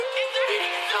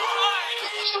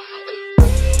Hey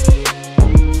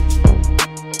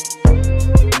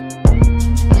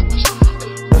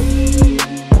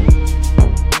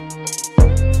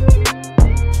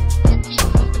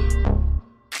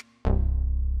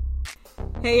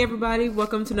everybody,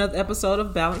 welcome to another episode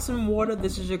of Balance and Water.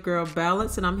 This is your girl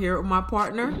Balance, and I'm here with my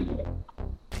partner,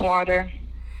 Water.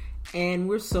 And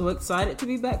we're so excited to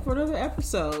be back for another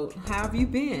episode. How have you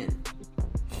been?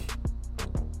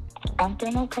 I've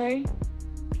been okay.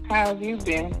 How have you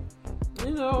been?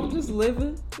 You know, just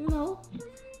living,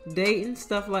 dating,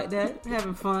 stuff like that,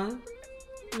 having fun.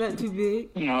 Nothing too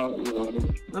big. No.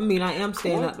 I mean, I am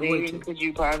staying out the way too. What could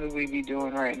you possibly be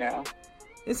doing right now?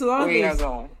 It's a lot of things. things. Where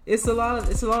y'all going? It's a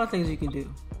lot of things you can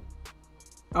do.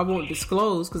 I won't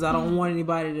disclose because I don't want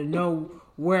anybody to know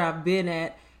where I've been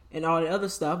at and all the other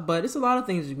stuff. But it's a lot of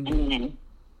things you can do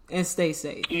and stay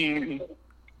safe. Mm-hmm.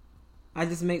 I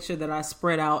just make sure that I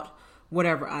spread out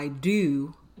whatever I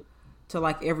do to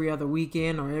like every other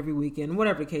weekend or every weekend,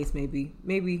 whatever the case may be.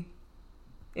 Maybe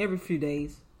every few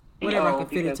days, whatever I can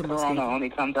fit into my schedule. Corona only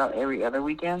comes out every other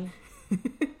weekend.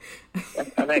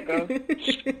 That's how that goes.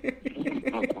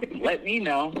 Let me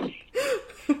know.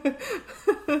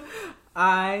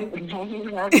 I'm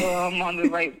on the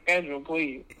right schedule,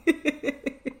 please.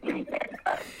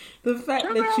 The fact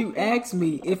that you asked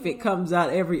me if it comes out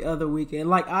every other weekend,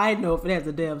 like I know if it has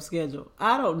a damn schedule.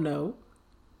 I don't know.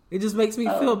 It just makes me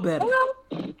feel better.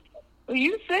 Well,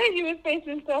 you said you were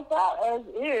spacing stuff out as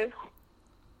if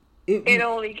it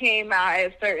only came out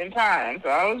at certain times, so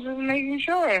I was just making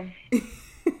sure.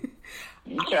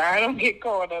 So I don't get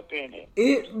caught up in it.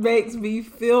 It makes me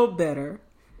feel better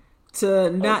to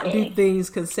not do things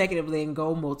consecutively and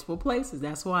go multiple places.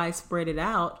 That's why I spread it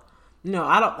out. No,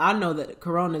 I know that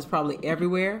Corona is probably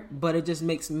everywhere, but it just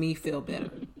makes me feel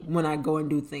better when I go and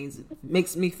do things. It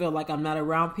makes me feel like I'm not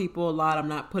around people a lot. I'm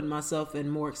not putting myself in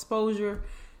more exposure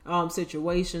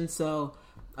situations, so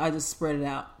I just spread it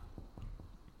out.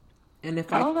 And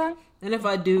if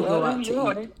I do go out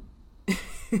to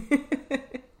eat,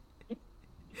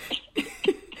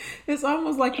 it's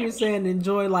almost like you're saying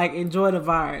enjoy the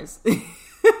virus.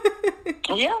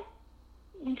 Yeah,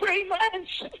 pretty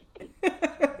much.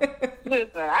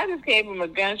 Listen, I just came from a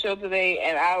gun show today,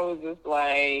 and I was just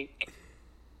like,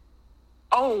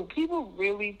 oh, people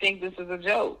really think this is a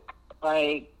joke.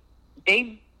 Like,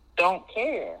 they don't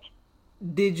care.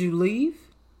 Did you leave?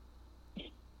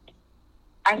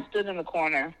 I stood in the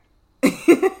corner.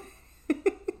 I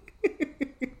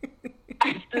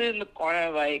stood in the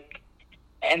corner like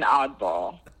an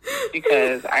oddball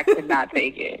because I could not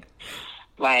take it.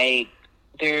 Like,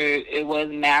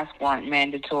 masks weren't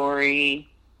mandatory.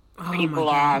 Oh, people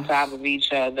are on top of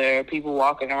each other. People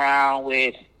walking around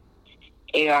with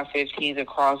AR-15s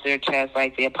across their chest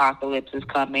like the apocalypse is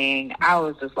coming. I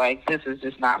was just like, this is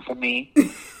just not for me.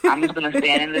 I'm just going to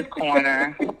stand in this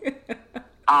corner.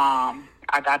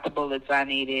 I got the bullets I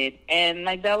needed, and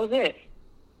like that was it.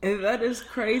 And that is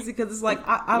crazy because it's like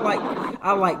I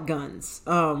like guns.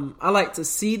 I like to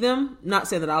see them. Not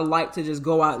saying that I like to just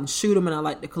go out and shoot them, and I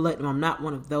like to collect them. I'm not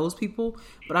one of those people,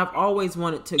 but I've always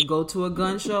wanted to go to a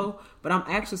gun show. But I'm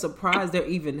actually surprised they're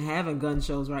even having gun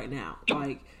shows right now.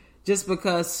 Like, just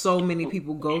because so many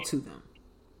people go to them,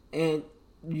 and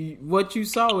what you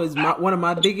saw is one of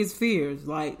my biggest fears.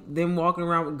 Like them walking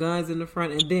around with guns in the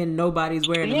front, and then nobody's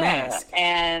wearing a mask.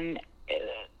 And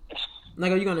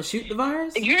like, are you going to shoot the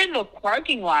virus? You're in the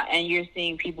parking lot and you're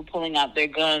seeing people pulling out their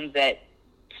guns that,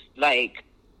 like,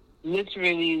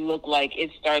 literally look like it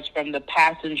starts from the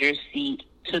passenger seat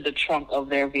to the trunk of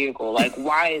their vehicle. Like,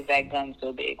 why is that gun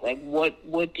so big? Like,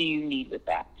 what do you need with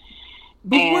that?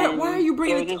 But why are you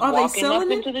bringing it? Are they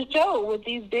selling it? Into the show with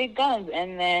these big guns,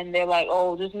 and then they're like,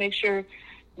 "Oh, just make sure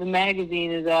the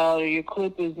magazine is out or your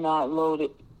clip is not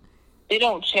loaded." They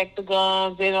don't check the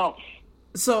guns. They don't.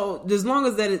 So as long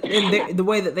as that in the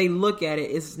way that they look at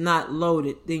it is not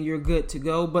loaded, then you're good to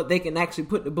go. But they can actually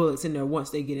put the bullets in there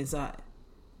once they get inside.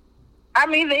 I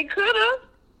mean, they could have.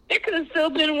 There could have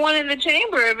still been one in the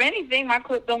chamber. If anything, my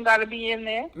clip don't got to be in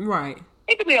there. Right.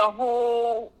 It could be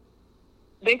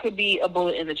There could be a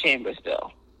bullet in the chamber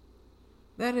still.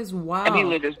 That is wild. And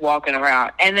people are just walking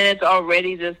around, and then it's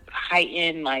already just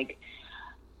heightened like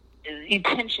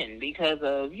tension because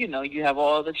of you have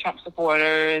all the Trump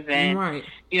supporters, and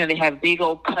they have big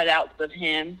old cutouts of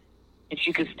him that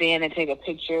you could stand and take a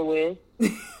picture with,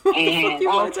 and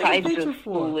all types of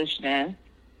foolishness.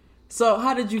 So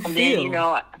how did you feel?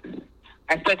 Then,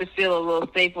 I start to feel a little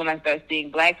safe when I start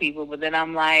seeing black people, but then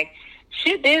I'm like,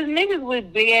 shit, there's niggas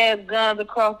with big ass guns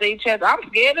across their chest. I'm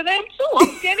scared of them too.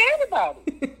 I'm scared of everybody.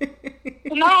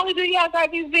 So not only do y'all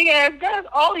got these big ass guns,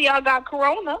 all of y'all got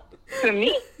corona. To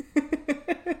me.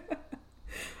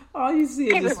 All you see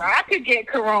is if I could get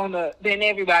corona, then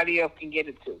everybody else can get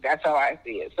it too. That's how I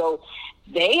see it. So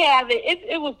they have it.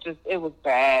 It was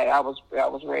bad. I was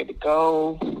ready to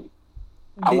go.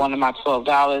 I wanted my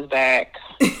 $12 back.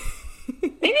 They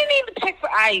didn't even check for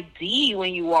ID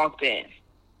when you walked in.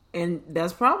 And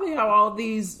that's probably how all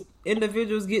these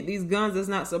individuals get these guns that's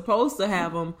not supposed to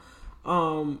have them,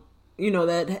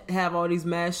 that have all these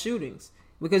mass shootings.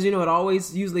 Because, it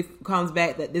always usually comes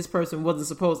back that this person wasn't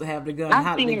supposed to have the gun.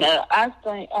 I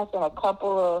saw a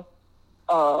couple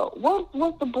of,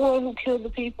 what's the boy who killed the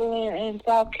people in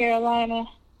South Carolina?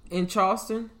 In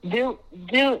Charleston? Dylan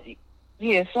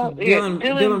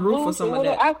Roof or something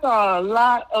like that. I saw a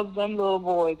lot of them little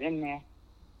boys in there.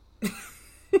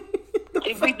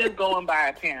 If we just going by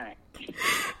a parent.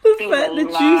 The fact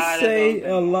that you say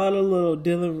a lot of little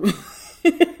Dylan Roof.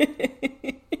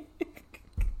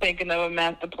 Thinking of a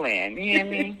master plan. You know what I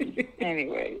mean?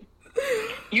 Anyway,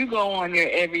 you go on your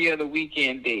every other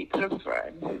weekend date. That's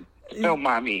fine. Don't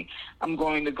mind me. I'm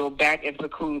going to go back and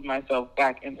seclude myself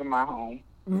back into my home.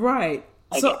 Right.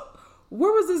 Okay. So,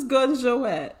 where was this gun show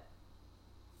at?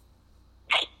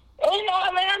 In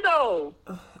Orlando.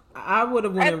 I would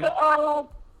have went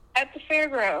at the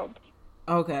fairground.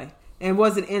 Okay. And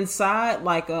was it inside,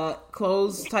 like a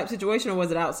closed type situation, or was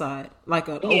it outside, like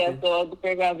a open? Yeah, so at the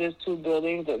fairground there's 2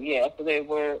 buildings. So they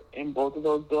were in both of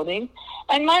those buildings.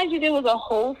 And mind you, there was a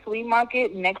whole flea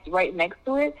market right next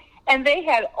to it, and they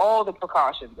had all the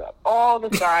precautions up. All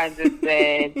the signs that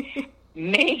said,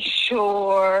 make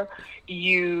sure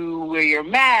you wear your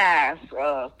mask,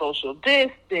 social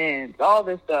distance, all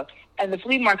this stuff. And the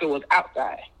flea market was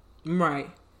outside. Right.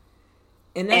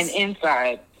 And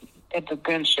inside. At the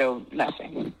gun show,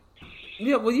 nothing.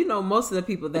 Yeah, well, most of the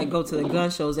people that go to the gun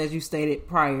shows, as you stated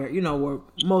prior, were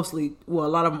mostly, a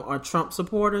lot of them are Trump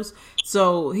supporters.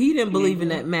 So he didn't believe in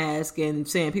that mask and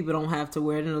saying people don't have to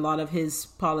wear it. And a lot of his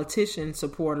politician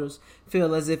supporters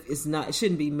feel as if it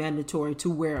shouldn't be mandatory to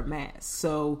wear a mask.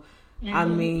 So, I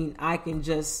mean, I'm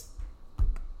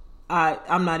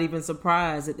not even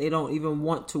surprised that they don't even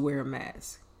want to wear a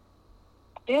mask.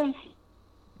 Yeah.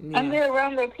 Yeah. And they're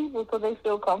around their people, so they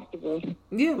feel comfortable.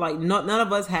 Yeah, like none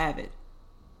of us have it.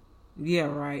 Yeah,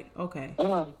 right. Okay.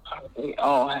 They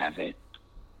all have it.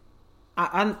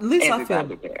 At least I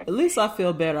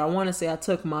feel better. I want to say I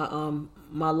took my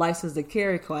my license to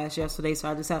carry class yesterday, so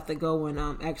I just have to go and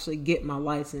actually get my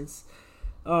license.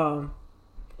 I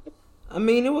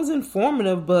mean, it was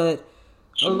informative, but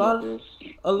a lot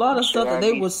of stuff that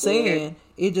they were saying,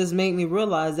 it just made me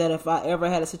realize that if I ever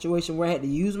had a situation where I had to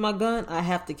use my gun, I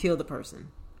have to kill the person.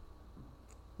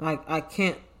 Like, I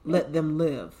can't let them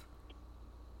live.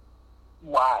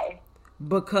 Why?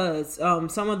 Because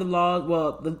some of the laws,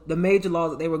 the major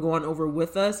laws that they were going over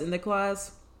with us in the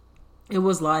class, it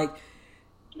was like,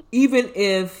 even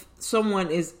if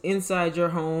someone is inside your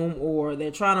home or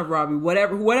they're trying to rob you,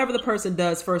 whatever the person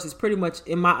does first is pretty much,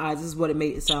 in my eyes, this is what it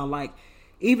made it sound like.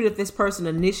 Even if this person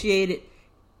initiated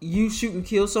you shoot and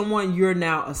kill someone, you're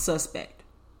now a suspect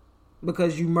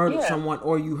because you murdered someone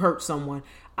or you hurt someone.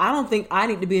 I don't think I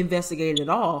need to be investigated at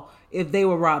all if they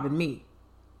were robbing me.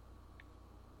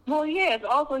 Well, yes.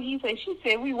 Also, she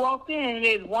said, we walked in and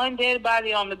there's one dead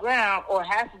body on the ground, or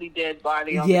has to be dead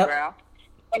body on the ground.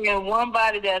 And then one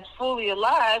body that's fully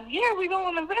alive. Yeah, we're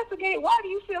going to investigate. Why do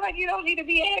you feel like you don't need to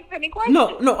be asked any questions?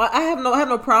 No, I have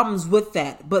no problems with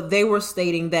that. But they were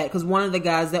stating that because one of the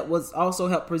guys that was also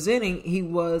helped presenting, he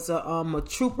was a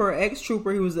trooper,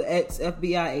 ex-trooper. He was an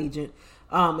ex-FBI agent.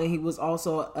 And he was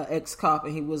also an ex-cop,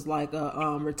 and he was like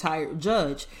a retired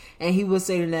judge. And he was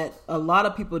saying that a lot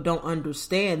of people don't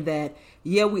understand that,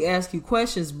 yeah, we ask you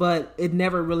questions, but it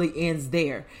never really ends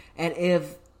there. And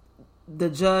if the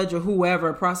judge or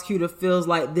whoever, prosecutor, feels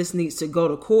like this needs to go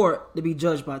to court to be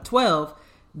judged by 12,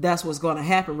 that's what's going to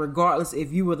happen, regardless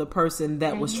if you were the person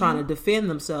that was trying to defend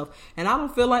themselves. And I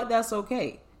don't feel like that's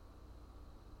okay.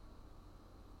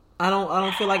 I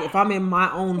don't feel like if I'm in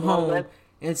my own home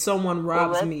and someone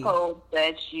robs me. Let's hope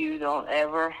that you don't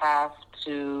ever have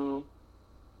to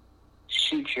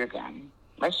shoot your gun.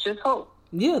 Let's just hope.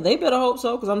 Yeah, they better hope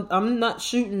so, because I'm not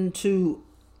shooting to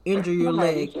injure your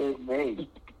leg.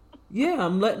 Yeah,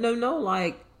 I'm letting them know,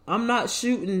 like, I'm not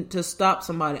shooting to stop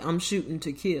somebody. I'm shooting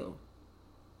to kill.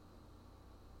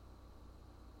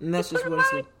 And that's just what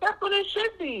it is. That's what it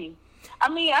should be. I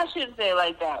mean, I shouldn't say it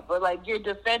like that, but, like, you're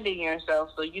defending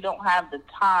yourself, so you don't have the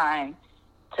time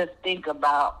to think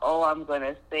about, I'm going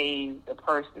to save the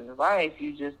person's life.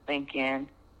 You just thinking,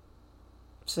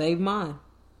 save mine.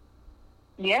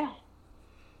 Yeah.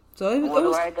 So what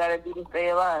do I got to do to stay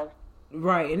alive?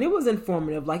 Right, and it was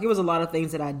informative. Like, it was a lot of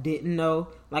things that I didn't know.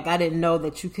 Like, I didn't know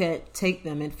that you can't take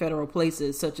them in federal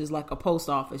places, such as like a post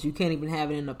office. You can't even have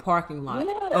it in the parking lot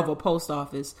of a post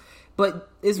office. But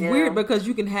it's weird because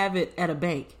you can have it at a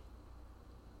bank.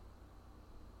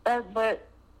 But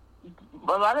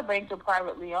a lot of banks are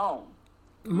privately owned.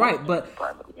 Right, but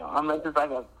privately owned, unless it's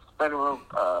like a federal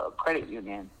credit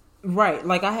union. Right,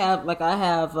 like I have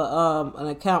an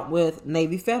account with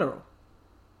Navy Federal.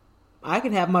 I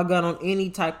can have my gun on any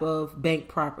type of bank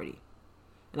property.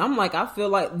 And I'm like, I feel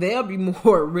like there'll be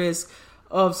more risk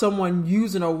of someone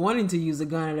using or wanting to use a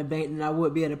gun at a bank than I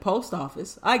would be at a post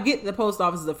office. I get the post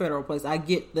office is a federal place. I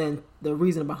get the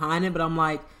reason behind it, but I'm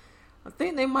like, I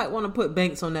think they might want to put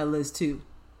banks on that list too.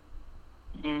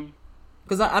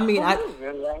 Because I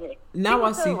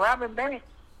see robbing banks.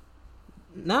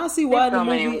 Now I see why the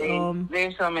movie.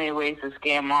 There's so many ways to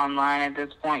scam online at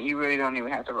this point. You really don't even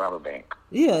have to rob a bank.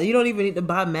 Yeah, you don't even need to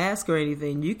buy masks or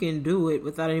anything. You can do it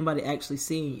without anybody actually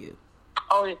seeing you.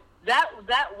 Oh, that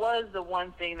was the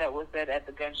one thing that was said at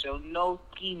the gun show. No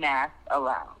ski mask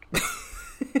allowed.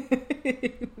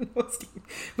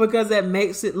 Because that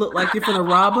makes it look like you're gonna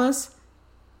rob us,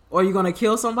 or you're gonna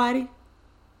kill somebody.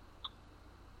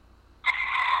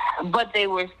 But they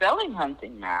were selling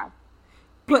hunting masks.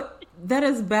 But that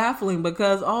is baffling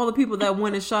because all the people that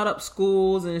went and shot up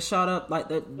schools and shot up like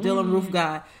the Dylan Roof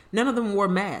guy, none of them wore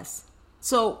masks.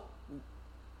 So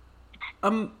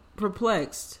I'm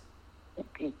perplexed.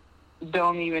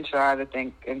 Don't even try to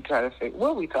think and try to figure what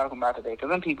are we talking about today? Because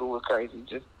them people were crazy.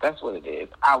 Just that's what it is.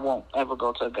 I won't ever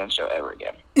go to a gun show ever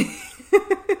again.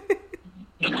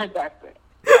 That's it.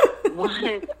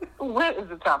 What is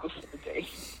the topic for today?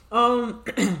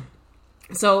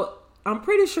 So I'm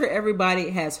pretty sure everybody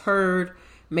has heard,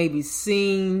 maybe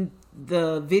seen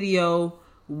the video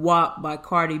WAP by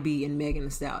Cardi B and Megan Thee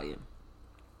Stallion.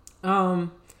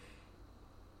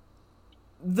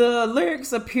 The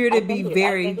lyrics appear to be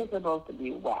very... I think it's supposed to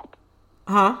be WAP.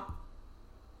 Huh?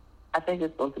 I think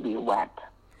it's supposed to be WAP.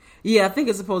 Yeah, I think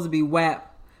it's supposed to be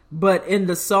WAP. But in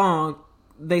the song,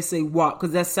 they say WAP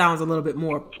because that sounds a little bit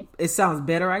more... It sounds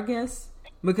better, I guess.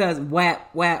 Because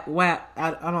WAP, WAP, WAP,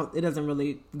 I don't... It doesn't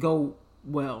really go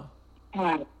well.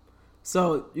 Right.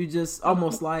 So you just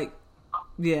almost like...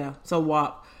 Yeah, so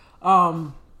WAP.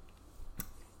 The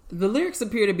lyrics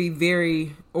appear to be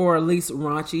very... Or at least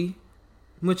raunchy,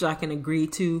 which I can agree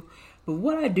to. But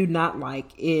what I do not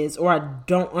like is, or I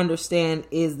don't understand,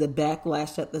 is the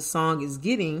backlash that the song is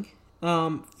getting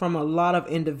from a lot of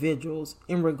individuals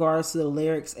in regards to the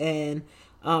lyrics and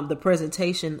the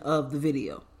presentation of the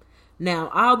video.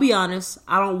 Now, I'll be honest,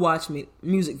 I don't watch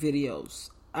music videos.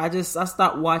 I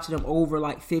stopped watching them over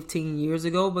like 15 years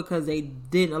ago because a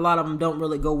lot of them don't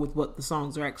really go with what the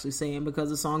songs are actually saying because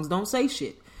the songs don't say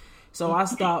shit. So I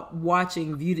stopped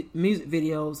watching music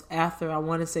videos after, I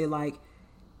want to say, like,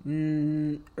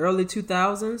 early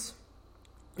 2000s.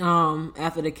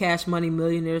 After the Cash Money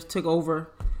Millionaires took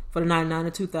over for the 99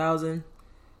 to 2000.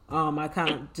 I kind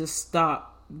of just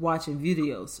stopped watching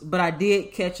videos. But I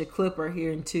did catch a clip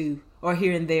here and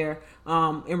there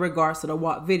in regards to the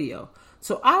WAP video.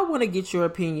 So I want to get your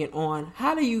opinion on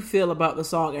how do you feel about the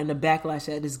song and the backlash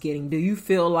that it's getting? Do you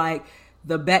feel like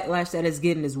the backlash that it's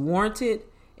getting is warranted?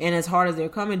 And as hard as they're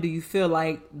coming, do you feel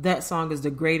like that song is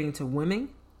degrading to women?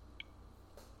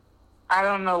 I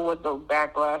don't know what the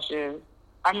backlash is.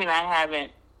 I mean, I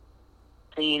haven't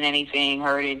seen anything,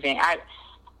 heard anything.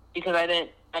 Because I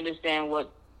didn't understand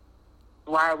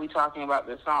why are we talking about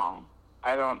this song?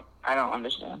 I don't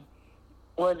understand.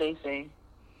 What are they saying?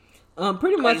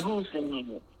 Pretty much. Like, who's singing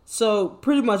it? So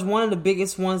pretty much one of the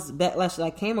biggest ones backlash that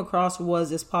I came across was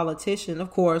this politician.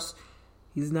 Of course,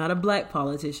 he's not a black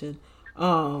politician.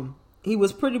 He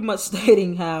was pretty much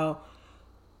stating how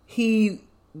he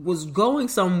was going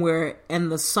somewhere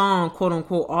and the song, quote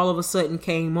unquote, all of a sudden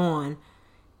came on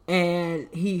and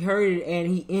he heard it and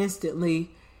he instantly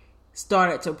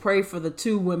started to pray for the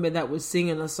two women that was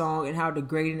singing the song and how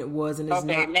degrading it was. And it's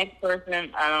okay, next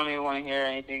person. I don't even want to hear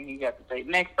anything you got to say.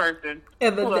 Next person.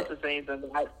 Who else is saying something?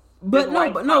 But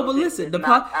listen,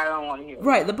 I don't want to hear.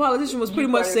 Right, the politician was pretty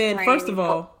much saying, first of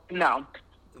all,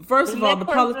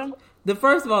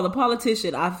 the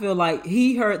politician, I feel like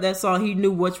he heard that song. He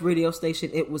knew which radio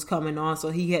station it was coming on. So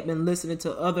he had been listening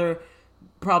to other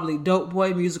probably Dope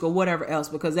Boy music or whatever else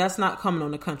because that's not coming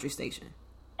on the country station.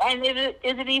 And is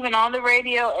it even on the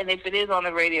radio? And if it is on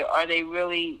the radio, are they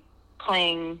really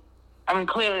playing? I mean,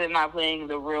 clearly they're not playing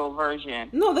the real version.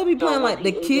 No, they'll be playing like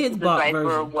the Kids Bop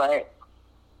version. What?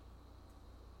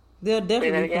 They'll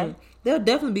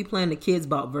definitely be playing the Kids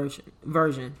Bop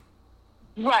version.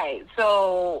 Right.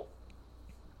 So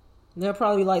They're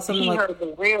probably like something like heard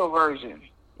the real version.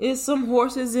 Is some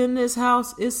horses in this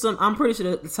house? Is some? I'm pretty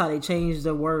sure that's how they changed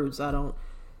the words. I don't,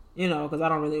 because I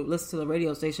don't really listen to the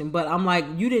radio station. But I'm like,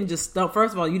 you didn't just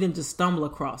first of all, you didn't just stumble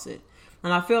across it.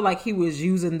 And I feel like he was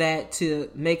using that to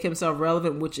make himself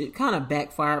relevant, which it kind of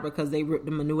backfired because they ripped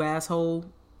him a new asshole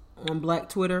on Black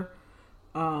Twitter.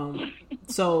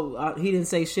 So he didn't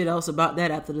say shit else about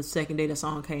that after the second day the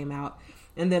song came out.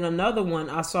 And then another one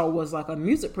I saw was like a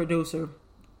music producer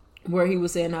where he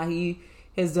was saying how he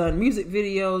has done music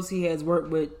videos. He has worked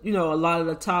with, a lot of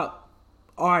the top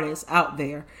artists out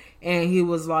there. And he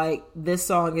was like, this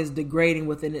song is degrading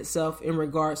within itself in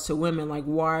regards to women. Like,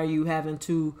 why are you having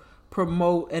to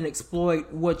promote and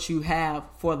exploit what you have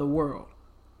for the world?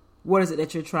 What is it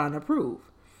that you're trying to prove?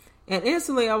 And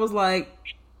instantly I was like,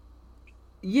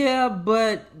 yeah,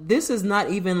 but this is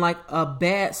not even like a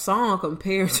bad song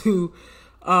compared to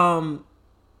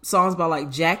songs by like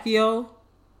Jackie O,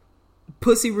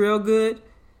 Pussy Real Good.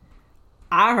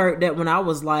 I heard that when I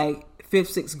was like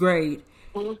 5th, 6th grade.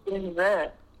 Who sings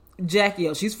that? Jackie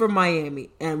O. She's from Miami.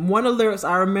 And one of the lyrics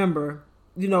I remember,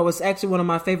 it's actually one of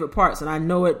my favorite parts. And I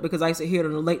know it because I used to hear it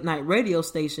on a late night radio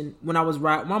station when I was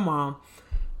riding with my mom.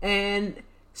 And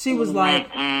she was like...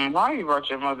 Why you brought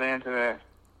your mother into that?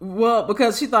 Well,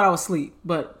 because she thought I was asleep.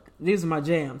 But these are my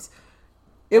jams.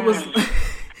 It was...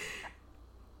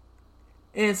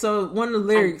 And so one of the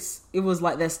lyrics, it was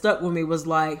like that stuck with me was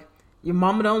like, your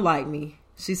mama don't like me.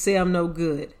 She say I'm no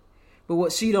good. But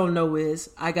what she don't know is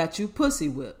I got you pussy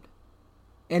whipped.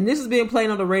 And this is being played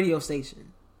on the radio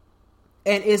station.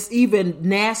 And it's even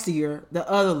nastier, the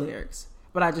other lyrics.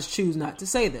 But I just choose not to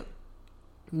say them.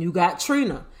 You got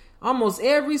Trina. Almost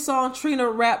every song Trina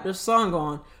rapped or sung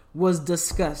on was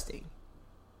disgusting.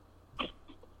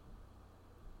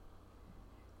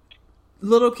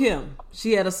 Little Kim,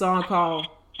 she had a song called,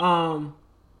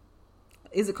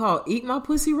 is it called Eat My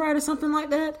Pussy Right or something like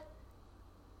that?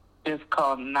 It's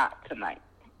called Not Tonight.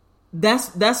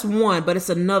 That's one, but it's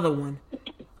another one.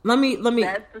 Let me.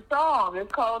 That's the song.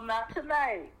 It's called Not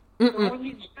Tonight. The one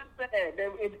you just said.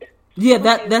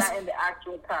 That's not in the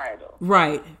actual title.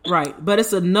 Right. But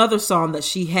it's another song that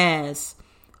she has,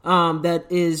 that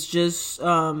is just,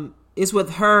 it's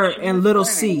with her and Little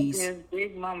C's. It's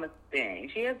Big Mama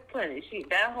thing. She has plenty.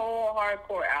 That whole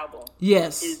hardcore album.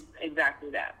 Yes. Is exactly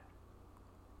that.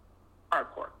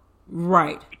 Hardcore.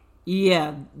 Right.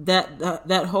 Yeah.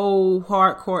 That whole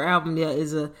hardcore album,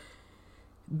 is a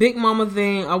Big Mama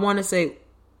thing. I want to say,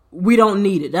 We Don't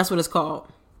Need It. That's what it's called.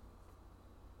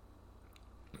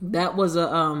 That was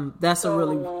that's a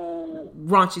really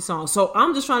raunchy song. So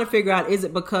I'm just trying to figure out, is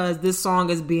it because this song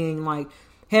is being like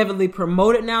heavily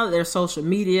promoted now that there's social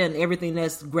media and everything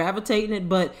that's gravitating it,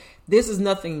 but this is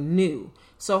nothing new.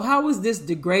 So how is this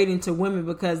degrading to women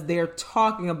because they're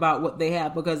talking about what they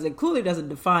have? Because it clearly doesn't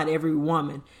define every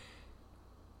woman.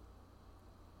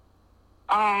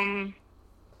 Why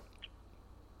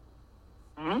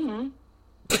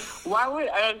would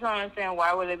I don't understand?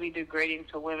 Why would it be degrading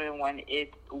to women when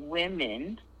it's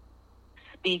women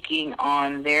speaking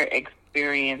on their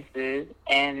experiences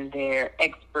and their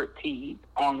expertise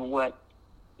on what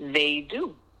they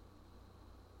do?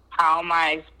 How am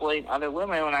I exploiting other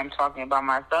women when I'm talking about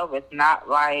myself? It's not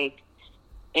like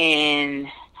in,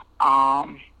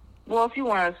 well, if you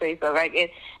want to say so,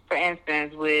 like for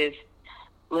instance, with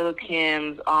Lil'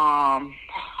 Kim's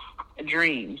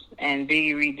Dreams, and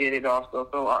Biggie redid it also.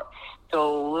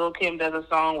 So Lil' Kim does a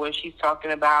song where she's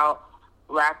talking about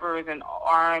rappers and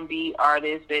R&B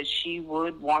artists that she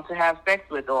would want to have sex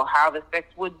with, or how the sex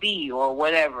would be, or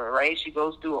whatever, right? She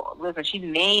goes through, she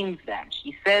names them.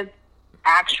 She says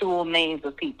actual names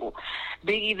of people.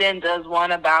 Biggie then does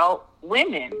one about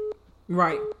women.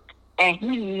 Right. And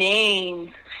he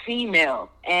names females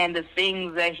and the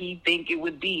things that he think it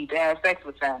would be to have sex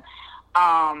with them.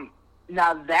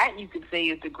 Now that you could say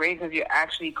is degrading because you're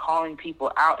actually calling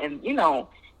people out and,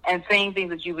 and saying things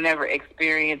that you've never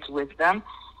experienced with them.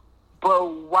 But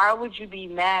why would you be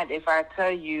mad if I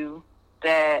tell you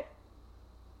that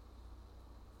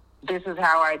this is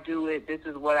how I do it, this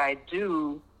is what I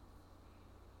do?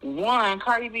 One,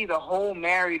 Cardi B, the whole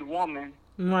married woman.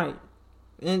 Right.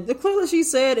 And clearly she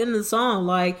said in the song,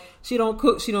 like, she don't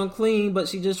cook, she don't clean, but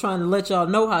she just trying to let y'all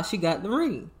know how she got the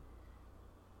ring.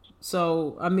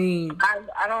 So, I mean...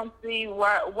 I don't see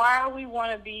why we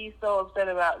want to be so upset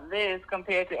about this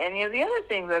compared to any of the other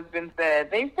things that's been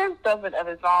said. They've said stuff in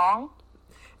other songs.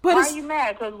 But why are you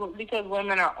mad? Because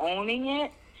women are owning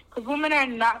it? Because women are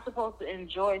not supposed to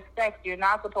enjoy sex. You're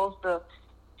not supposed to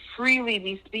freely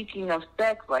be speaking of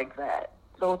sex like that.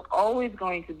 So it's always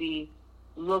going to be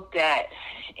looked at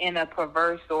in a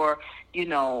perverse or,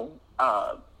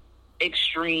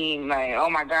 extreme, like, oh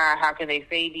my God, how can they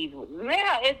say these?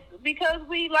 Yeah, it's because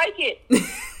we like it.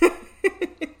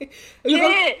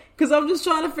 Because I'm just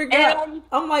trying to figure out.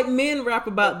 I'm like, men rap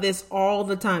about this all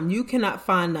the time. You cannot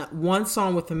find that one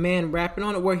song with a man rapping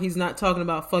on it where he's not talking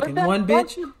about fucking one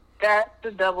bitch. That's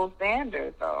the double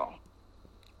standard, though.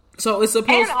 So it's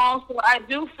supposed. And also, I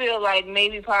do feel like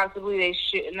maybe possibly they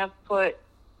shouldn't have put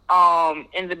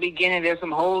in the beginning, there's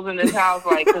some hoes in this house,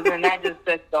 like, because then that just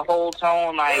sets the whole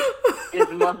tone, like, this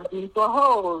must be for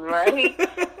hoes, right?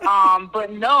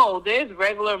 But no, there's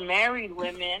regular married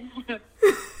women,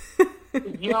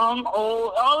 young,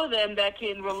 old, all of them that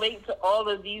can relate to all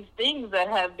of these things that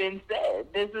have been said.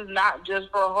 This is not just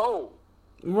for hoes.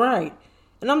 Right.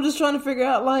 And I'm just trying to figure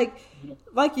out, like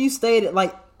you stated,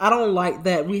 like, I don't like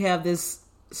that we have this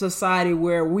society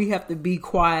where we have to be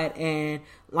quiet and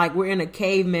like we're in a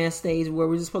caveman stage where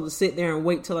we're just supposed to sit there and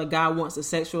wait till a guy wants to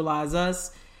sexualize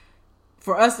us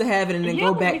for us to have it and then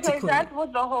go back to clean. That's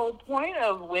what the whole point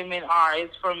of women are, is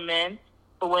for men,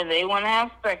 for when they want to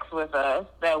have sex with us,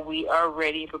 that we are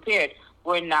ready and prepared.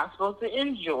 We're not supposed to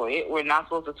enjoy it. We're not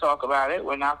supposed to talk about it.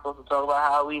 We're not supposed to talk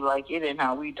about how we like it and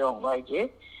how we don't like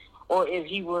it, or if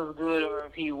he was good or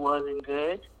if he wasn't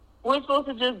good. We're supposed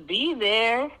to just be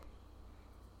there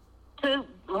to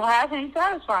have him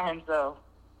satisfy himself.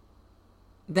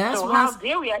 That's so how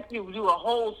dare we actually do a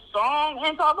whole song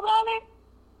and talk about it?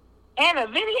 And a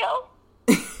video?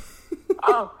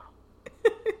 Oh.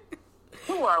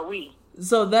 Who are we?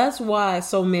 So that's why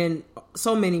so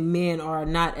many men are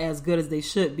not as good as they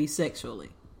should be sexually.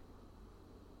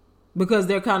 Because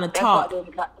they're kind of taught.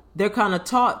 They're kind of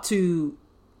taught to,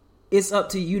 it's up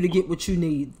to you to get what you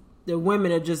need. The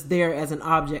women are just there as an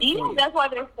object. Yeah, that's why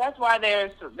they're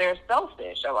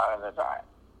selfish a lot of the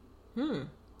time.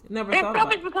 They're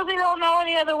selfish because they don't know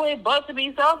any other way but to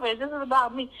be selfish. This is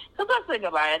about me. Because let's think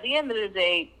about it. At the end of the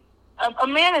day, a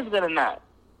man is gonna nut,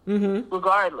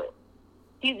 regardless.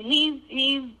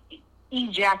 He's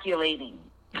ejaculating.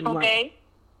 Okay, right.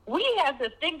 We have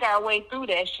to think our way through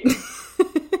that shit.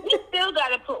 We still got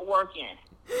to put work in.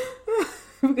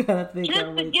 We gotta think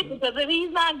just to get it, because if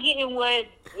he's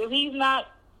not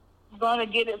gonna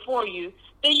get it for you,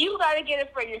 then you gotta get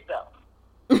it for yourself.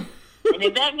 And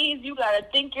if that means you gotta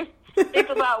think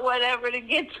about whatever to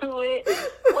get to it,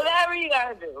 whatever you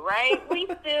gotta do, right?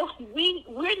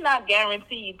 We're not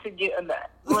guaranteed to get a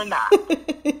nut. We're not.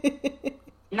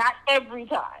 Not every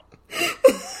time.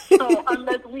 So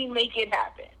unless we make it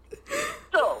happen.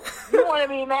 So you want to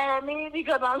be mad at me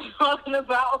because I'm talking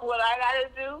about what I gotta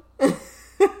do?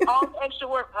 All the extra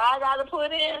work I gotta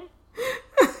put in?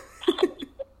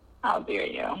 How dare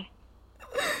you?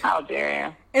 How dare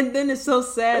you? And then it's so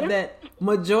sad that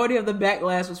majority of the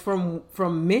backlash was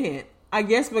from men. I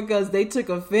guess because they took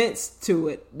offense to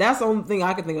it. That's the only thing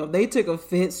I can think of. They took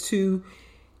offense to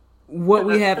what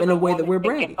we have in a way that we're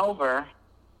bragging over.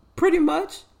 Pretty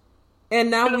much. And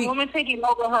now the woman taking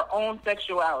over her own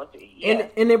sexuality.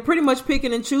 Yes. And they're pretty much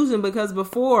picking and choosing, because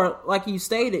before, like you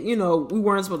stated, we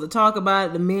weren't supposed to talk about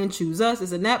it. The men choose us,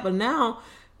 this and that. But now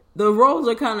the roles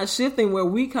are kind of shifting where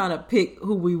we kind of pick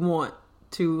who we want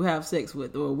to have sex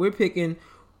with, or we're picking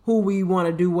who we want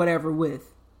to do whatever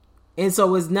with. And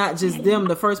so it's not just them,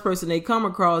 the first person they come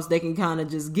across, they can kind of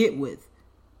just get with.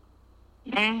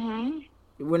 Mm-hmm.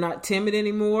 We're not timid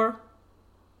anymore.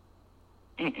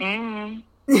 Mm-mm.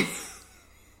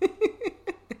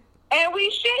 And we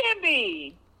shouldn't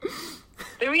be.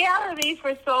 The reality,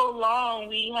 for so long,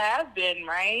 we have been,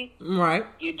 right? Right.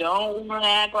 You don't want to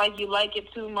act like you like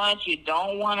it too much. You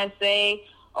don't want to say,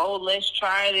 oh, let's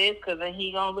try this, because then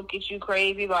he going to look at you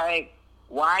crazy like,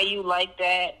 why you like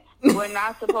that? We're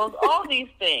not supposed, all these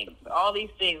things.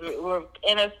 We're,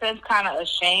 in a sense, kind of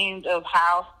ashamed of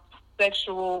how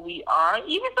sexual we are.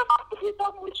 Even sometimes if you're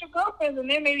talking with your girlfriends, and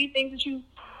there may be things that you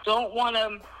don't want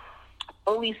to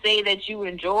fully say that you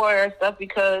enjoy or stuff,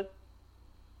 because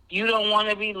you don't want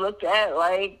to be looked at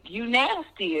like you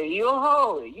nasty, or you a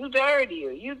hoe, or you dirty,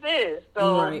 or you this.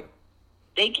 So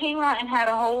they came out and had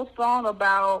a whole song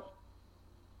about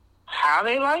how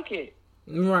they like it.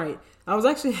 Right. I was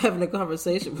actually having a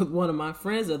conversation with one of my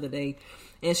friends the other day,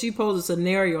 and she posed a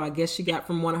scenario I guess she got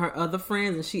from one of her other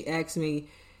friends, and she asked me,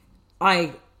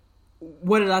 like,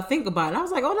 what did I think about it? I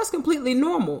was like, oh, that's completely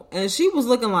normal. And she was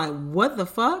looking like, what the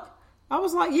fuck? I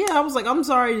was like, yeah. I was like, I'm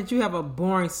sorry that you have a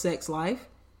boring sex life.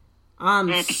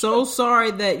 I'm so sorry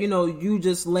that, you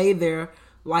just lay there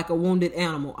like a wounded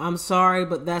animal. I'm sorry,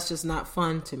 but that's just not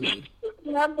fun to me.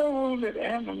 Not the wounded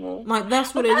animal. Like,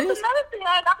 that's what it is. That's another thing.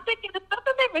 I'm thinking the stuff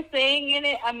that they were saying in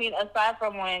it. I mean, aside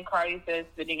from when Cardi says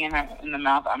spitting in the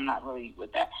mouth, I'm not really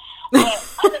with that.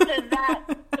 But other than that,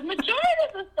 the majority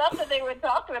of the stuff that they were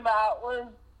talking about was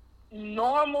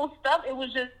normal stuff. It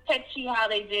was just catchy how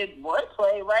they did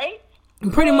wordplay, right?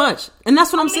 Pretty much. And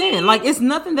that's what I'm saying. Like, it's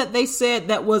nothing that they said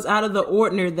that was out of the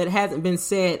ordinary that hasn't been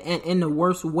said and in the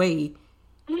worst way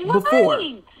before.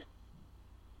 Right.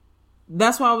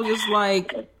 That's why I was just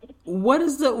like, what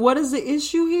is the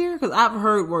issue here? Because I've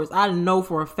heard worse. I know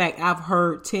for a fact I've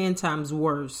heard 10 times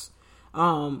worse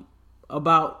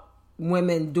about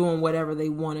women doing whatever they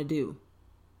want to do.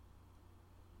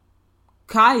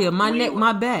 Kaya, my neck,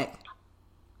 my back.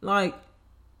 Like,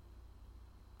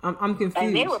 I'm confused.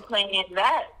 And they were playing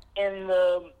that in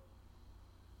the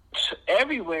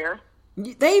everywhere.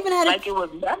 They even had it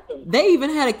was nothing. They even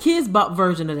had a Kids Bop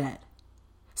version of that.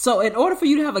 So in order for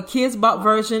you to have a Kids Bop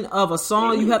version of a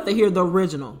song, you have to hear the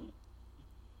original.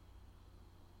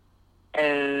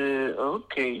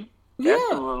 Okay.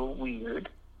 That's a little weird.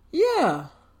 Yeah.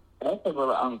 That's a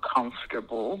little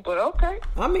uncomfortable, but okay.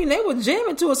 I mean, they were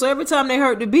jamming to it, so every time they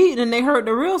heard the beat and they heard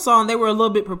the real song, they were a little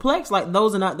bit perplexed, like,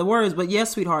 those are not the words, but yes,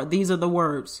 sweetheart, these are the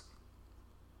words.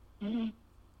 Mm-hmm.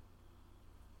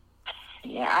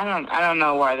 Yeah, I don't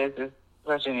know why this is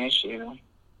such an issue.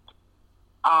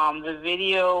 The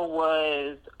video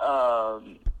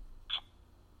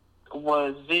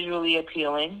was visually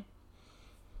appealing.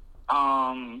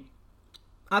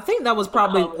 I think that was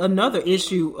probably another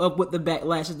issue with the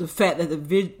backlash, is the fact that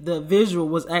the visual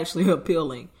was actually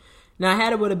appealing. Now,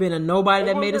 had it would have been a nobody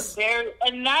that made us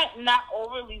and not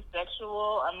overly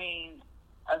sexual. I mean,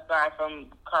 aside from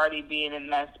Cardi being in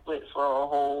that split for a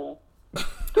whole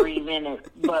 3 minutes,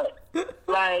 but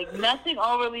like nothing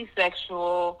overly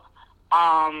sexual.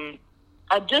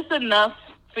 Just enough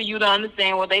for you to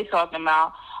understand what they talking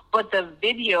about. But the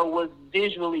video was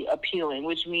visually appealing,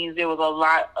 which means there was a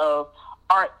lot of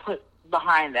art put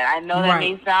behind that. I know that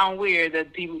may sound weird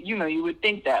that people, you would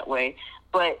think that way,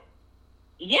 but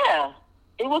yeah,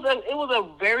 it was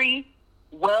a very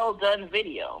well done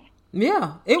video.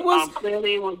 Yeah, it was.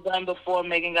 Clearly, it was done before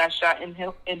Megan got shot in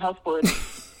her foot.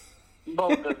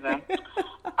 Both of them.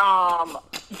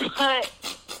 But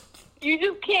you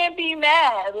just can't be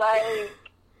mad. Like,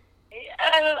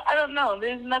 I don't know.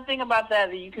 There's nothing about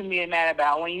that you can be mad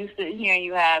about. When you sit here and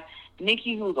you have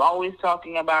Nicki, who's always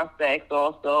talking about sex,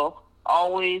 also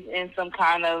always in some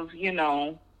kind of,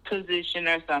 position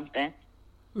or something.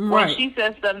 Right. When she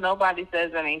says stuff, nobody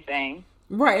says anything.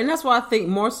 Right, and that's why I think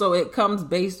more so it comes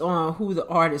based on who the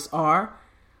artists are,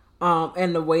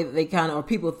 and the way that they kind of, or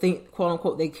people think, quote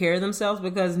unquote, they carry themselves.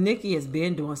 Because Nicki has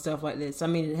been doing stuff like this. I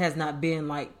mean, it has not been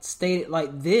like stated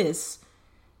like this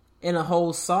in a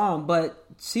whole song, but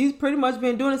she's pretty much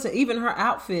been doing it. So even her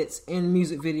outfits in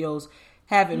music videos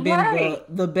haven't been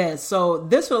the best. So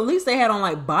this one, at least they had on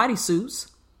like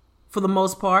bodysuits for the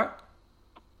most part.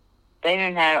 They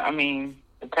didn't have, the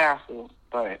tassels,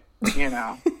 but it's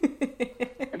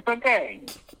okay.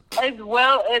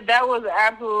 That was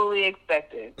absolutely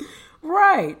expected.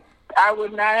 Right. I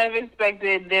would not have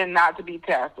expected there not to be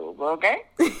tassels, okay?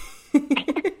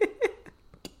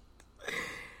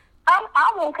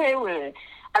 I'm okay with it.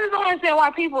 I just don't understand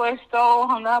why people are so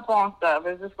hung up on stuff.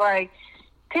 It's just like,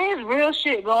 there's real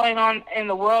shit going on in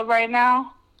the world right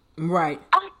now. Right.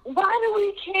 Why do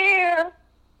we care?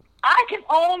 I can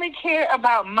only care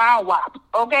about my WAP,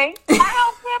 okay? I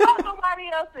don't care about nobody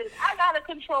else's. I gotta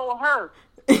control her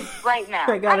right now.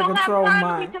 I gotta control mine. I don't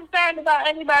have time to be concerned about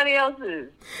anybody else's.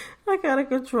 I gotta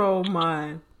control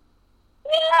mine.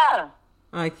 Yeah.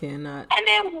 I cannot. And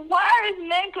then why is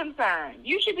men concerned?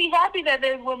 You should be happy that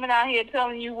there's women out here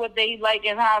telling you what they like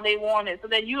and how they want it, so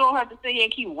that you don't have to sit here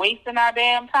and keep wasting our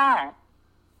damn time.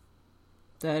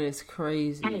 That is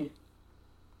crazy.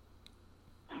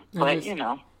 But,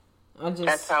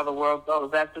 that's how the world goes.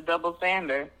 That's the double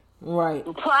standard. Right.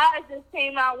 Plies just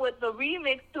came out with the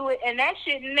remix to it, and that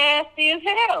shit nasty as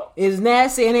hell. It's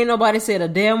nasty, and ain't nobody said a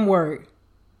damn word.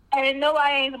 And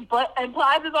nobody ain't, and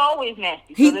Plies is always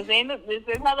nasty. So this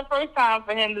is not the first time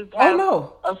for him to have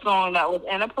a song that was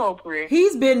inappropriate.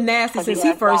 He's been nasty since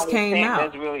he first came out.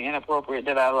 That's really inappropriate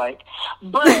that I like.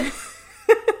 But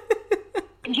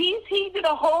he did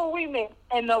a whole remix,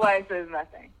 and nobody says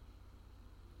nothing.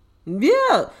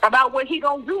 Yeah. About what he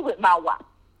gonna do with my wife.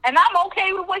 And I'm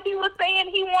okay with what he was saying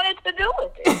he wanted to do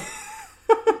with it.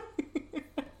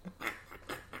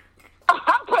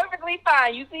 I'm perfectly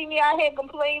fine. You see me out here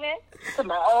complaining?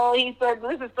 He said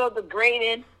this is so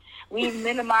degrading. We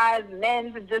minimize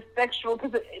men to just sexual.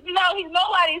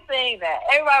 Nobody's saying that.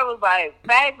 Everybody was like,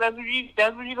 "Facts. That's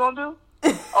what you gonna do."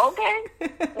 Okay,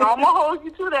 so I'm gonna hold you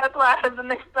to that class the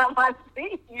next time I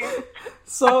see you.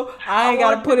 So I ain't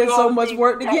gotta put in so much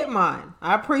work to get mine.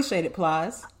 I appreciate it,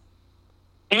 Plies.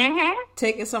 Mm-hmm.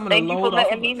 Taking some of the load off. Thank you for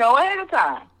letting me know ahead of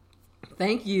time.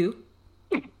 Thank you.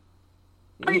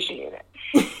 Appreciate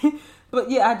it. But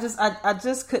yeah, I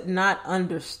just could not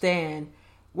understand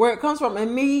where it comes from.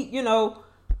 And me, you know,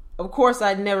 of course,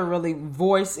 I'd never really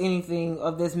voiced anything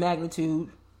of this magnitude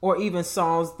or even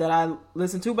songs that I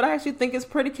listen to, but I actually think it's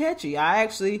pretty catchy.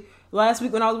 Last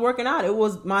week when I was working out, it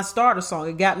was my starter song.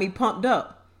 It got me pumped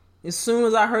up. As soon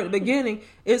as I heard the beginning,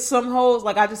 it's some hoes,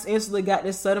 like I just instantly got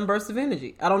this sudden burst of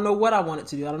energy. I don't know what I wanted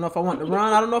to do. I don't know if I want to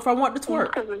run. I don't know if I want to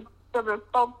twerk. Because it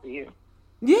spoke to you.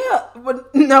 Yeah,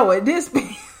 but no, it did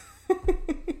speak.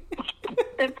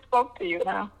 It spoke to you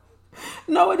now.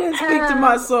 No, it didn't speak to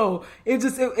my soul.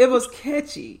 It was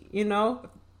catchy, you know?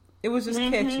 It was just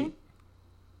catchy.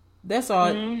 That's all.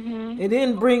 It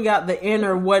didn't bring out the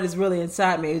inner what is really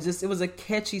inside me. It was a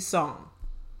catchy song.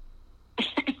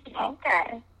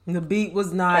 Okay. The beat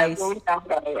was nice. That's what we talked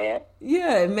about it.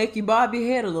 Yeah, it make you bob your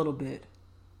head a little bit.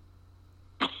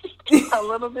 A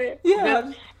little bit?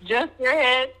 Yeah. Just your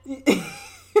head?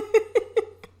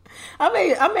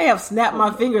 I may have snapped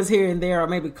my fingers here and there, or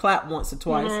maybe clapped once or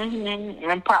twice. Mm-hmm.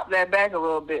 And pop that back a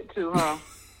little bit too, huh?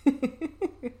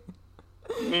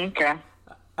 Okay.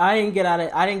 I didn't get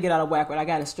out of whack, but I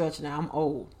got to stretch now. I'm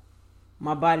old.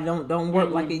 My body don't work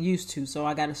like it used to, so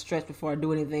I got to stretch before I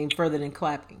do anything further than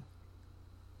clapping.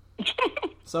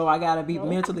 So I got to be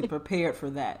mentally prepared for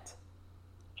that.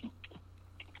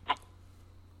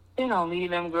 You don't leave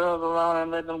them girls alone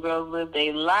and let them girls live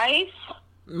their life.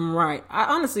 Right. I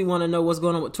honestly want to know what's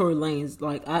going on with Tory Lanez.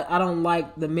 Like, I don't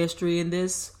like the mystery in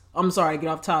this. I'm sorry to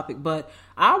get off topic, but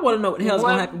I want to know what the hell's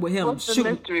going to happen with him. What's the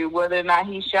mystery? Whether or not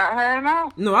he shot her or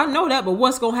not? No, I know that, but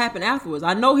what's going to happen afterwards?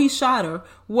 I know he shot her.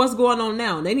 What's going on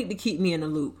now? They need to keep me in the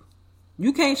loop.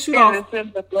 You can't shoot off. In the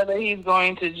sense of whether he's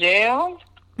going to jail?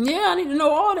 Yeah, I need to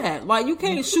know all that. Like, you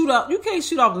can't shoot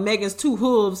off Megan's two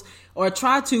hooves or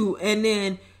try to, and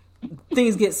then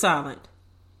things get silent.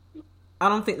 I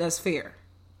don't think that's fair.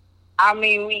 I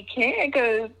mean, we can,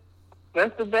 because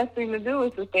that's the best thing to do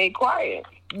is to stay quiet.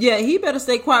 Yeah, he better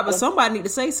stay quiet, but somebody need to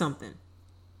say something.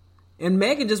 And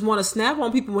Megan just want to snap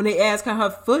on people when they ask how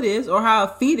her foot is or how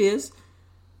her feet is.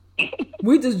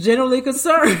 We just generally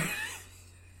concerned.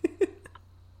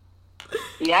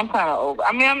 Yeah, I'm kind of over.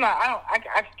 I mean, I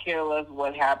could care less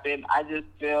what happened. I just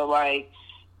feel like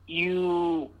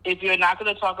if you're not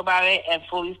going to talk about it and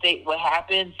fully state what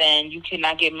happened, then you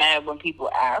cannot get mad when people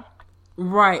ask.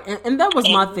 Right, and that was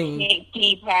my thing. You can't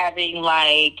keep having,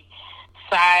 like,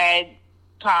 side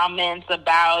comments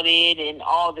about it and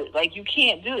all this. Like, you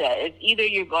can't do that. It's either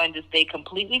you're going to stay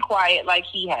completely quiet like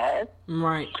he has.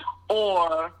 Right.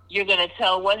 Or you're going to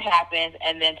tell what happened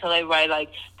and then tell everybody, like,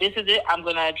 this is it, I'm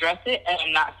going to address it, and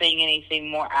I'm not saying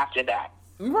anything more after that.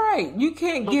 Right. You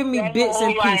can't give me bits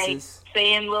and pieces. Like,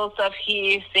 saying little stuff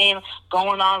here,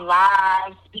 going on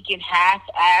live, speaking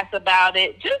half-ass about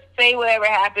it. Just say whatever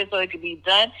happened so it can be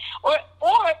done. Or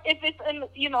if it's,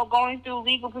 going through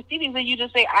legal proceedings, then you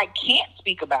just say, I can't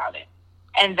speak about it.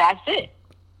 And that's it.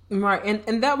 Right.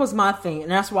 And that was my thing.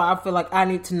 And that's why I feel like I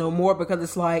need to know more, because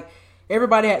it's like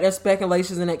everybody had their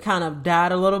speculations and it kind of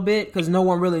died a little bit because no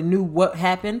one really knew what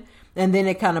happened. And then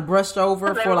it kind of brushed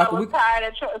over for like a week.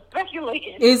 Tired of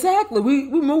speculating. Exactly. We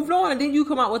moved on, and then you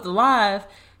come out with the live,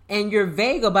 and you're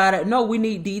vague about it. No, we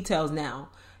need details now.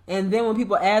 And then when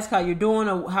people ask how you're doing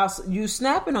or how you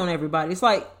snapping on everybody, it's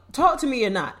like, talk to me or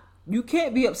not. You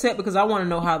can't be upset because I want to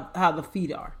know how the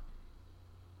feet are.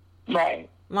 Right.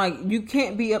 Like, you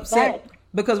can't be upset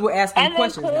because we're asking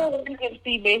questions. And then you can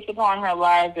see based upon her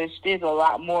live that there's a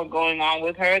lot more going on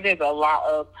with her. There's a lot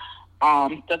of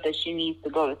stuff that she needs to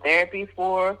go to therapy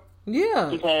for. Yeah.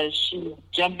 Because she's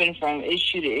jumping from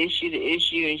issue to issue to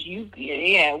issue.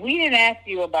 And we didn't ask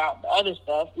you about the other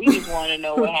stuff. We just want to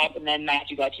know what happened that night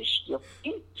you got your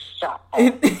feet shot.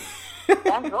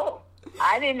 That's all.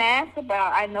 I didn't ask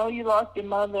about, I know you lost your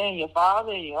mother and your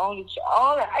father and your only child.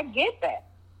 All that. I get that.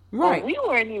 Right. But we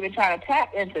weren't even trying to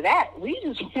tap into that. We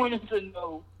just wanted to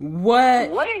know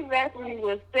what exactly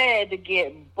was said to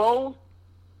get both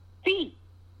feet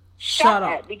shut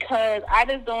up. Because I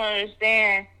just don't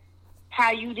understand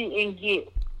how you didn't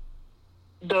get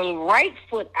the right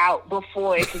foot out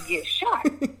before it could get shot.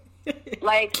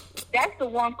 Like, that's the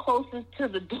one closest to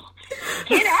the door.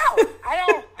 Get out.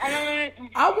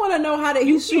 I want to know, how did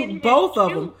he shoot both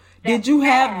of them? Did you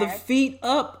have the feet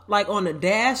up, like, on the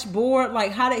dashboard?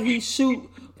 Like, how did he shoot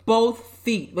both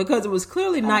feet? Because it was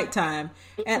clearly nighttime,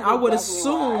 and I would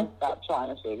assume... I stopped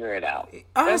trying to figure it out.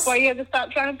 That's why you have to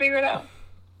stop trying to figure it out.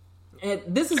 And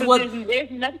this is what... There's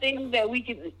nothing that we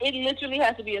can... It literally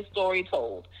has to be a story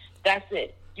told. That's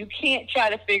it. You can't try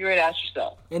to figure it out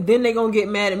yourself. And then they're going to get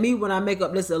mad at me when I make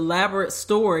up this elaborate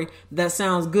story that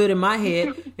sounds good in my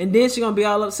head. And then she's going to be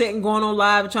all upset and going on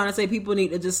live and trying to say people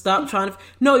need to just stop trying to...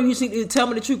 No, you just need to tell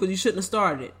me the truth because you shouldn't have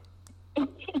started it.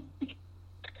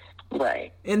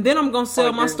 Right. And then I'm going to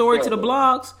sell my story to the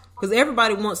blogs because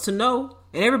everybody wants to know.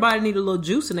 And everybody need a little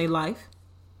juice in their life.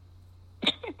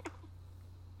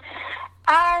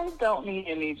 I don't need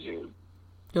any juice.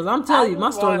 Because I'm telling you, my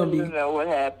story going to be... know what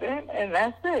happened, and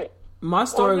that's it. My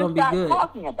story going to be good.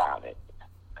 Talking about it.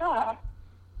 God.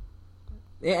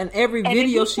 And every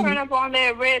video if you turn up on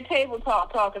that red table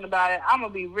talk talking about it, I'm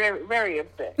going to be very, very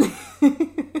upset. We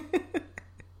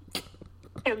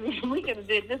could have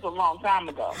did this a long time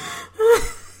ago.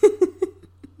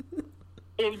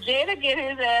 If Jada get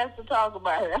his ass to talk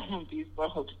about it, I'm going to be so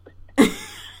upset.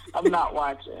 I'm not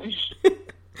watching.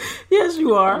 Yes,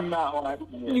 you are. I'm not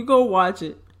watching it. You go watch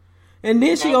it. And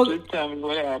then she go tell me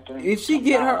what happened. If she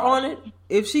get her on it,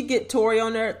 if she get Tori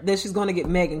on there, then she's going to get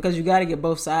Megan because you got to get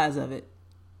both sides of it.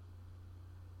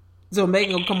 So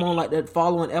Megan will come on like that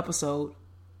following episode.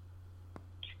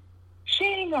 She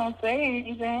ain't going to say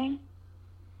anything.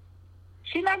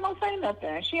 She not going to say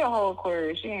nothing. She a whole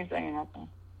Aquarius. She ain't saying nothing.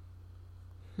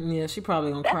 Yeah, she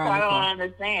probably going to cry. That's what I don't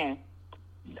understand.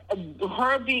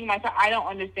 Her being my son, I don't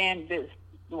understand this.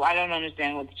 I don't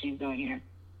understand what she's doing here.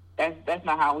 That's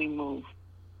not how we move.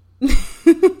 We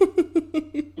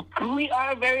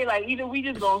are very like, either we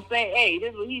just gonna say, hey,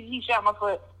 he shot my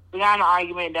foot, we got in an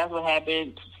argument, that's what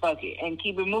happened, fuck it, and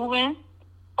keep it moving,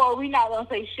 or we not gonna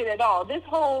say shit at all. This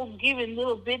whole giving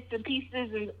little bits and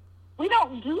pieces, and we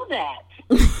don't do that.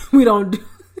 We don't do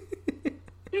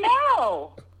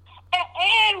No.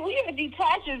 And we are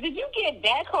detachers. Did you get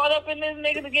that caught up in this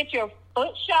nigga to get your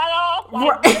foot shot off?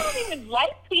 Like, we don't even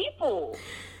like people.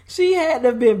 She had to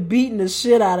have been beating the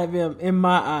shit out of him in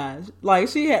my eyes. Like,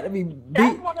 she had to be beat.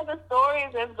 That's one of the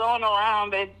stories that's going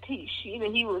around that he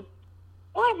was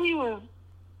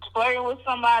flirting with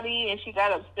somebody and she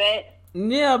got upset.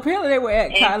 Yeah, apparently they were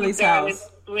at Kylie's house.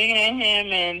 Swinging at him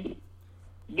and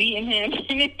beating him.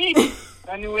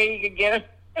 Only way he could get her.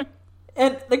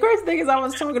 And the crazy thing is, I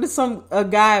was talking to a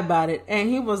guy about it, and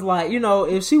he was like,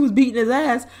 if she was beating his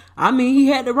ass, I mean, he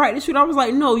had the right to shoot. I was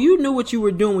like, no, you knew what you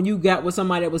were doing when you got with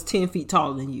somebody that was 10 feet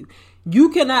taller than you. You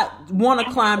cannot want to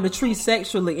climb the tree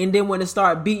sexually, and then when it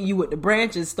start beating you with the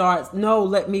branches, starts, no,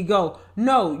 let me go.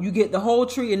 No, you get the whole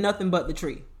tree and nothing but the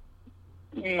tree.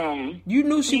 No. You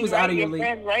knew she was out of your league.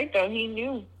 That's right, though. He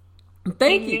knew.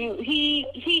 Thank you. He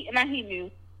knew.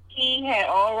 He had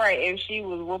all right if she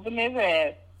was whooping his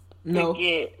ass. No.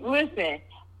 Listen,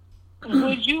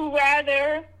 would you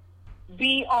rather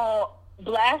be all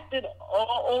blasted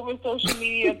all over social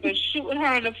media for shooting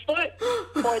her in the foot,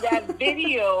 or that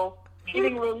video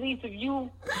getting released of you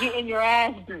getting your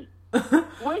ass beat?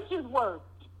 Which is worse?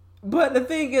 But the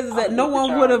thing is that no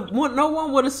one would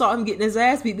have saw him getting his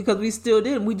ass beat because we still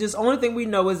didn't. Only thing we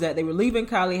know is that they were leaving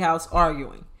Kylie's house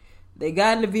arguing. They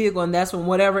got in the vehicle, and that's when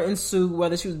whatever ensued,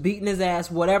 whether she was beating his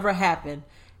ass, whatever happened.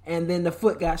 And then the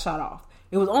foot got shot off.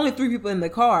 It was only 3 people in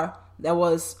the car. That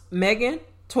was Megan,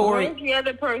 Tori. Where's the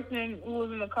other person who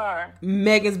was in the car?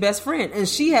 Megan's best friend. And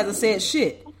she hasn't said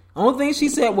shit. The only thing she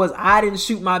said was, I didn't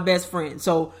shoot my best friend.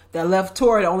 So that left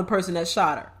Tori the only person that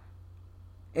shot her.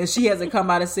 And she hasn't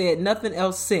come out and said nothing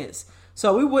else since.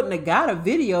 So we wouldn't have got a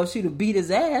video if she'd have beat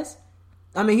his ass.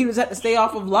 I mean, he just had to stay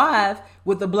off of live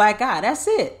with the black eye. That's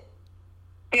it.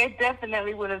 There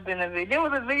definitely would have been a video. There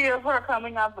was a video of her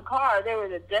coming out the car. There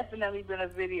would have definitely been a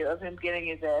video of him getting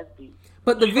his ass beat.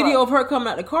 But the video of her coming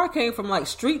out the car came from like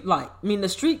the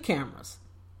street cameras.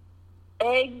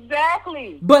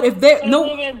 Exactly. But if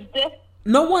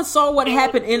no one saw what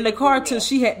happened in the car till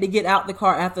she had to get out the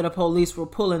car after the police were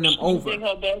pulling them over. You think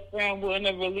her best friend wouldn't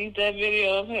have released that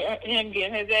video of him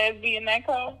getting his ass beat in that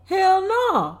car? Hell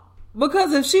no.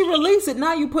 Because if she released it,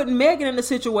 now you're putting Megan in a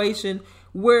situation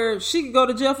where she could go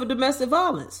to jail for domestic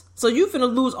violence. So you finna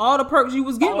lose all the perks you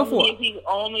was getting before.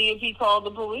 Only if he called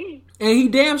the police. And he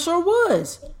damn sure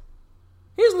was.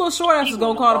 His little short ass is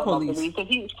gonna call the police.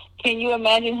 Can you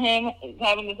imagine him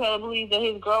having to tell the police that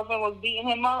his girlfriend was beating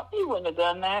him up? He wouldn't have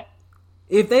done that.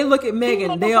 If they look at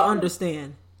Megan, they'll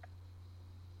understand.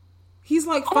 He's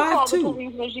like 5'2". Who called the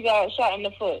police when she got shot in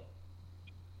the foot?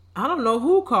 I don't know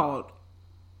who called.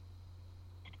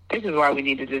 This is why we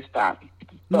need to just stop.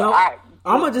 No,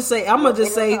 I'm gonna just say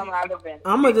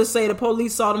the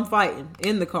police saw them fighting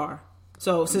in the car.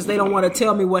 So since they don't want to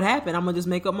tell me what happened, I'm gonna just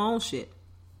make up my own shit.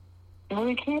 Well,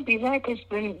 it can't be that because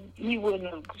then he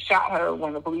wouldn't have shot her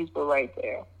when the police were right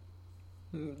there.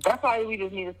 That's why we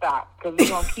just need to stop because we're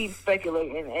gonna keep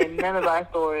speculating, and none of our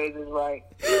stories is right.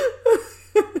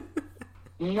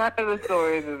 None of the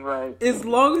stories is right. As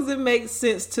long as it makes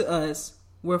sense to us,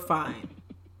 we're fine.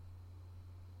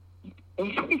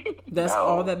 That's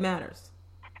all that matters.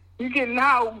 You can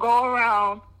now go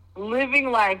around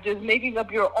living life just making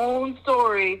up your own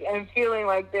stories and feeling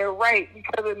like they're right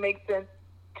because it makes sense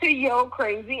to your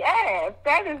crazy ass.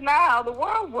 That is not how the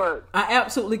world works. I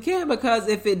absolutely can, because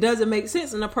if it doesn't make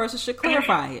sense, then a person should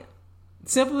clarify it.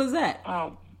 Simple as that.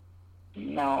 Oh,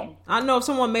 no. I know if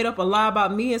someone made up a lie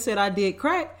about me and said I did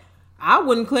crack, I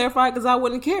wouldn't clarify it because I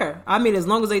wouldn't care. I mean, as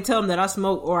long as they tell them that I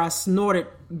smoked or I snorted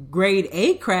grade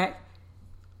A crack,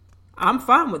 I'm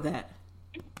fine with that.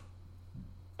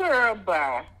 Girl,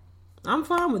 bye. I'm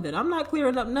fine with it. I'm not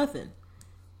clearing up nothing.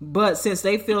 But since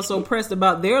they feel so pressed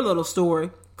about their little story,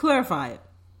 clarify it.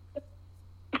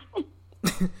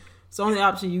 It's the only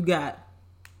option you got.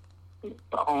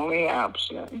 The only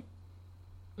option.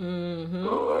 Mm-hmm.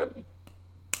 Good.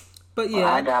 But yeah.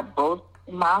 Well, I got both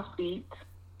my feet.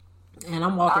 And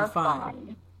I'm walking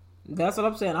fine. That's what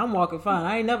I'm saying. I'm walking fine.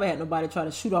 I ain't never had nobody try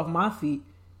to shoot off my feet.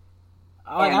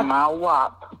 My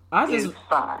WAP is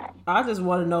fine. I just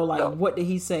want to know, what did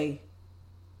he say?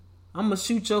 I'm going to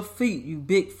shoot your feet, you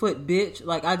big foot bitch.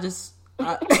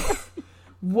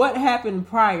 What happened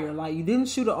prior? You didn't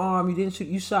shoot an arm,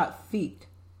 you shot feet.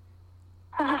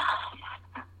 I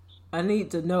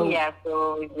need to know. He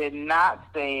absolutely did not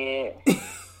say it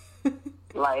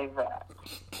like that.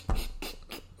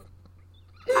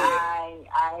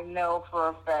 I know for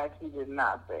a fact he did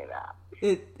not say that.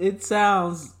 It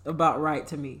sounds about right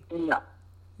to me. No.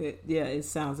 It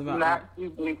sounds about not right.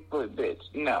 You Bigfoot bitch.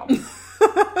 No.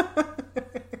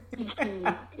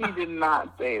 he did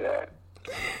not say that.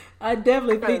 I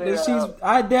definitely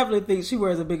think she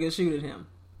wears a bigger shoe than him.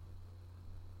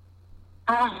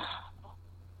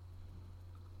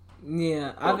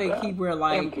 Yeah, I think he wear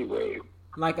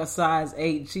like a size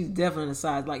 8. She's definitely a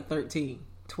size 13,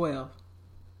 12.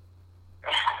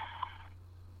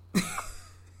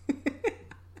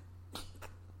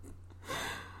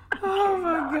 Oh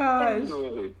my gosh.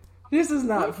 This is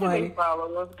not funny.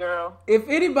 Follow us, girl. If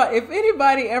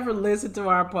anybody ever listened to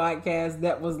our podcast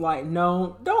that was like,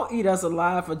 no, don't eat us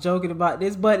alive for joking about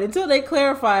this, but until they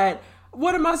clarify it,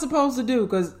 what am I supposed to do?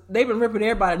 Because they've been ripping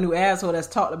everybody a new asshole that's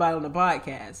talked about on the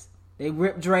podcast. They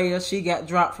ripped Drea. She got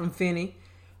dropped from Finney.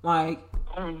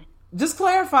 Just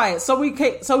clarify it so we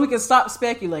can stop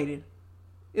speculating.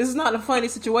 It's not a funny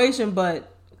situation,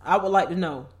 but I would like to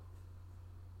know.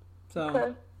 So.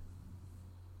 Okay.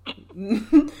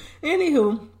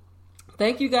 Anywho,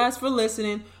 thank you guys for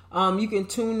listening. You can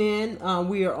tune in.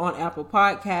 We are on Apple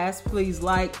Podcasts. Please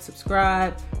like,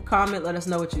 subscribe, comment, let us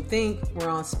know what you think. We're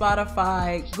on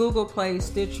Spotify, Google Play,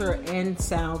 Stitcher, and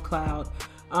SoundCloud.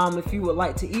 If you would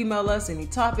like to email us any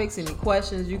topics, any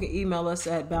questions, you can email us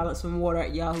at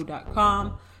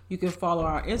balanceandwater@yahoo.com. You can follow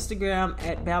our Instagram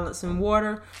at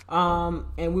balanceandwater.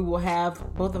 And we will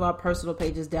have both of our personal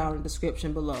pages down in the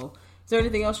description below. Is there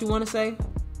anything else you want to say?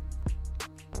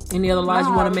 Any other lies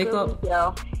you want to make up?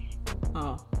 Yeah.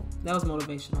 Oh, that was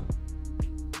motivational.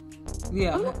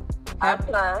 Yeah. I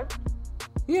tried.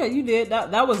 Yeah, you did.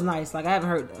 That was nice. I haven't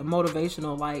heard a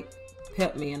motivational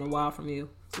pep me in a while from you.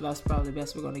 So that's probably the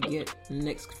best we're going to get in the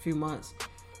next few months.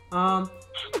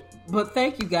 But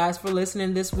thank you guys for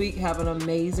listening this week. Have an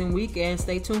amazing week and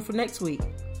stay tuned for next week.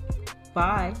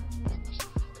 Bye.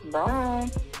 Bye.